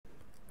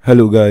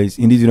Hello guys,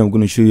 in this video I'm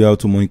going to show you how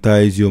to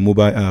monetize your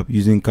mobile app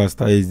using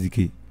Castar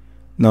SDK.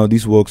 Now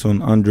this works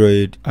on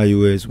Android,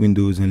 iOS,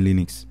 Windows and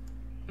Linux.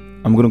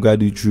 I'm going to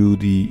guide you through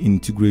the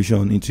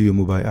integration into your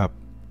mobile app.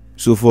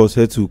 So first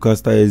head to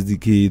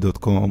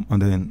castarsdk.com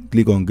and then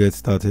click on get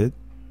started.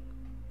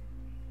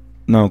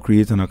 Now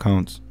create an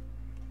account.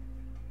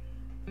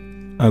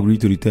 Agree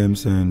to the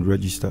terms and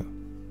register.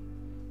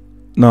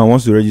 Now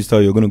once you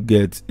register, you're going to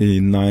get a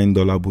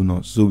 $9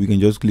 bonus. So we can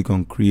just click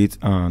on create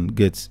and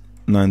get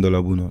 $9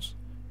 bonus.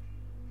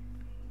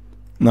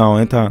 Now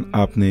enter an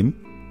app name.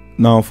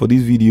 Now for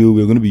this video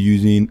we're going to be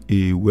using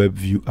a web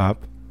view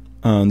app,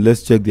 and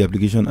let's check the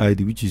application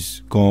ID, which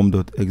is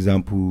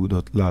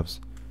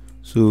com.example.labs.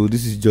 So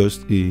this is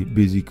just a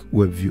basic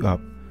web view app.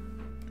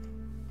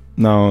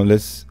 Now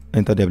let's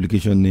enter the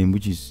application name,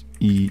 which is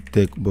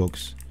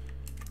eTechBox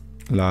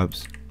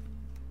Labs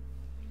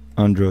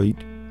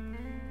Android.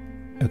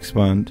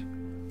 Expand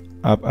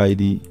app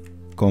ID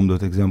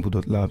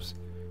com.example.labs,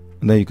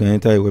 and then you can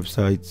enter a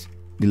website,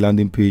 the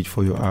landing page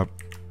for your app,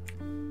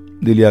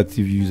 daily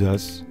active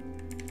users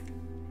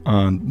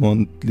and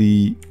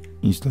monthly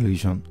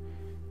installation.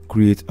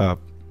 Create app.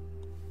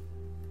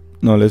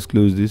 Now let's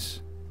close this,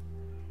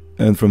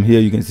 and from here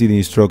you can see the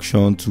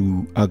instruction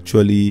to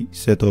actually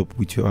set up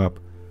with your app.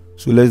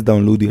 So let's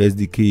download the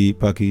SDK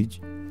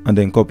package and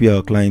then copy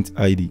our client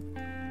ID.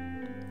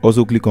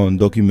 Also click on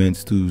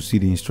documents to see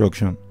the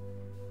instruction.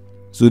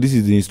 So this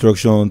is the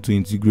instruction to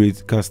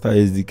integrate Castar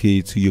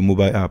SDK to your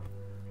mobile app.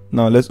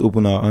 Now let's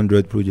open our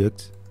Android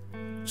project.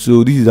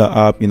 So this is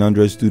our app in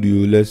Android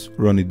Studio. Let's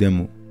run a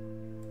demo.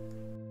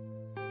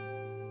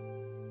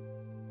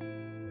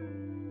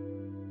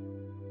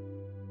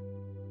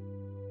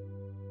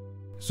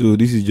 So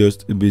this is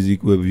just a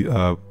basic web view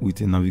app with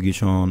a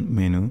navigation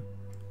menu.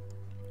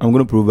 I'm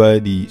going to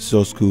provide the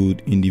source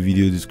code in the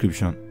video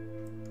description.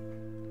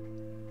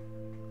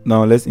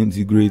 Now let's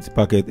integrate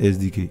Packet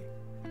SDK.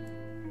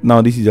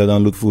 Now this is your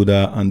download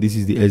folder and this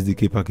is the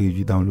SDK package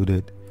you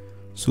downloaded.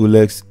 So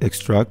let's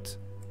extract.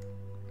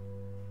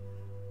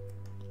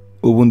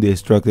 Open the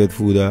extracted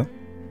folder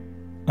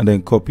and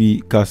then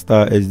copy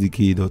Castar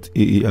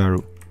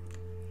SDK.aaro.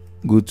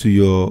 Go to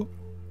your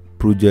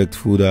project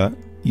folder,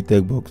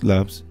 eTechBox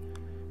Labs.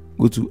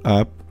 Go to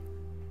app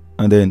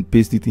and then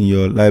paste it in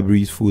your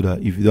libraries folder.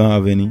 If you don't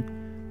have any,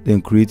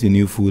 then create a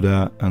new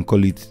folder and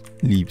call it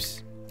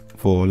libs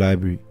for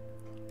library.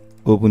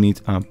 Open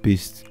it and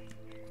paste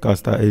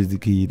Castar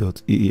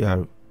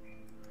SDK.aaro.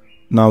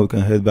 Now we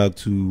can head back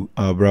to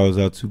our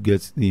browser to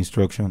get the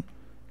instruction.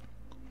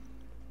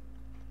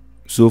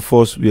 So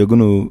first we are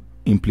going to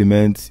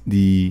implement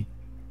the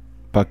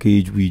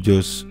package we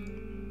just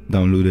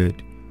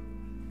downloaded,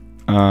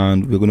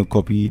 and we're going to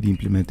copy the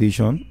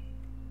implementation.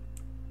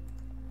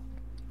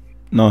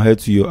 Now head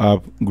to your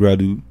app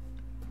Gradle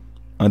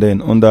and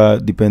then under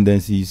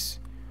dependencies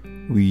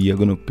we are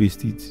going to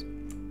paste it,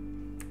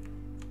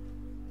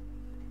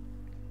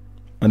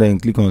 and then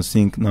click on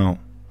sync now.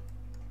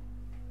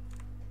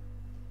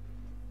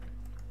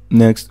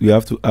 Next we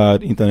have to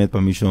add internet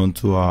permission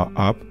to our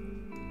app,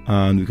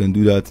 and we can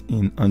do that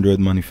in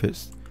Android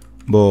manifest,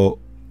 but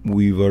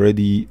we've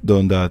already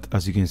done that.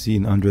 As you can see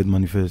in Android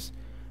manifest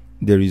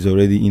there is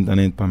already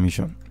internet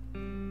permission.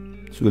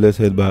 So let's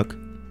head back.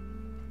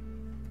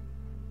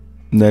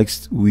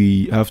 Next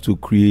we have to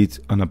create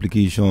an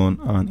application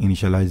and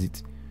initialize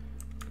it.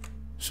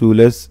 So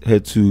let's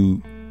head to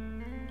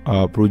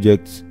our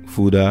project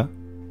folder,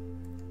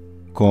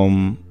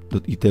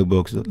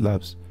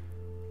 com.etechbox.labs.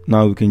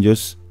 Now we can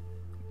just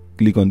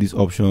click on these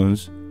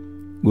options,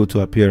 go to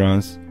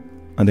appearance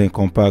and then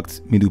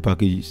compact middle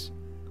packages.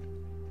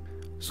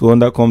 So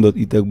under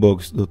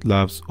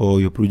com.etechbox.labs or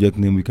your project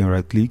name, we can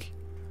right click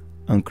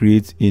and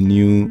create a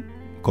new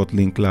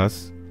Kotlin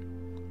class.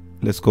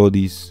 Let's call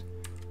this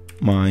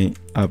my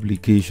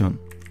application.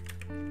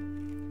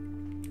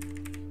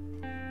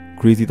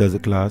 Create it as a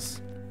class.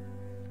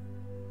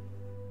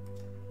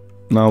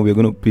 Now we're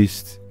going to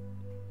paste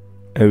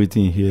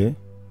everything here.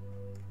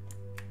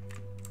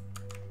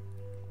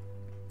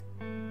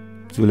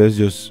 So let's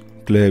just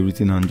clear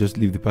everything and just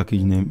leave the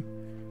package name.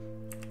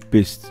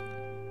 Paste.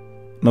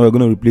 Now we're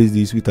going to replace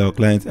this with our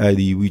client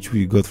ID, which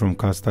we got from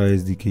Castar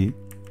SDK.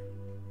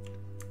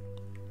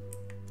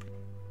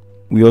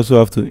 We also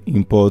have to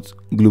import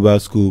global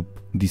scope,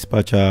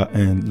 dispatcher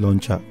and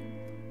launcher.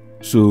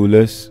 So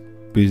let's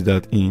paste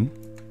that in.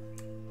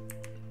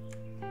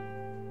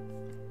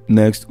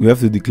 Next we have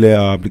to declare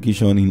our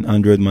application in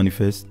Android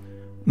manifest.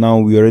 Now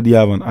we already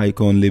have an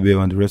icon,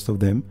 label and the rest of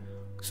them,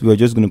 so we're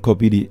just going to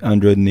copy the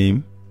Android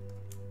name,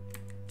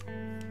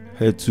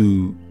 head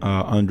to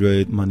our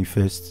Android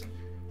manifest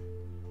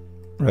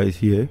right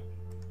here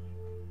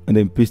and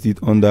then paste it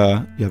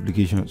under the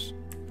applications,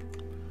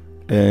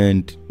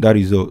 and that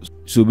is all.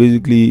 So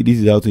basically this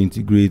is how to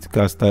integrate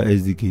Castar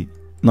SDK.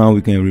 Now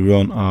we can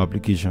rerun our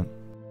application,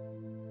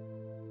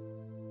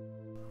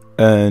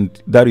 and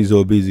that is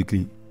all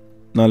basically.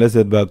 Now let's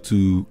head back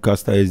to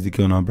Castar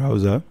SDK on our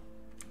browser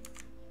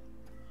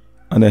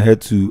and then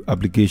head to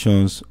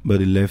applications by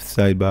the left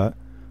sidebar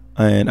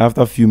and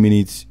after a few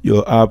minutes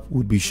your app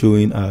would be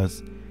showing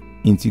as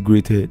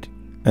integrated,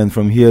 and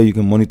from here you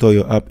can monitor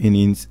your app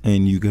earnings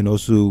and you can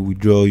also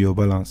withdraw your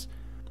balance.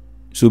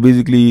 So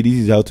basically this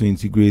is how to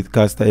integrate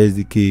Castar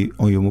SDK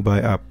on your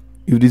mobile app.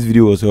 If this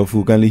video was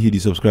helpful, kindly hit the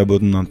subscribe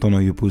button and turn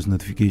on your post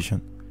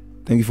notification.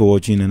 Thank you for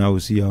watching, and I will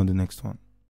see you on the next one.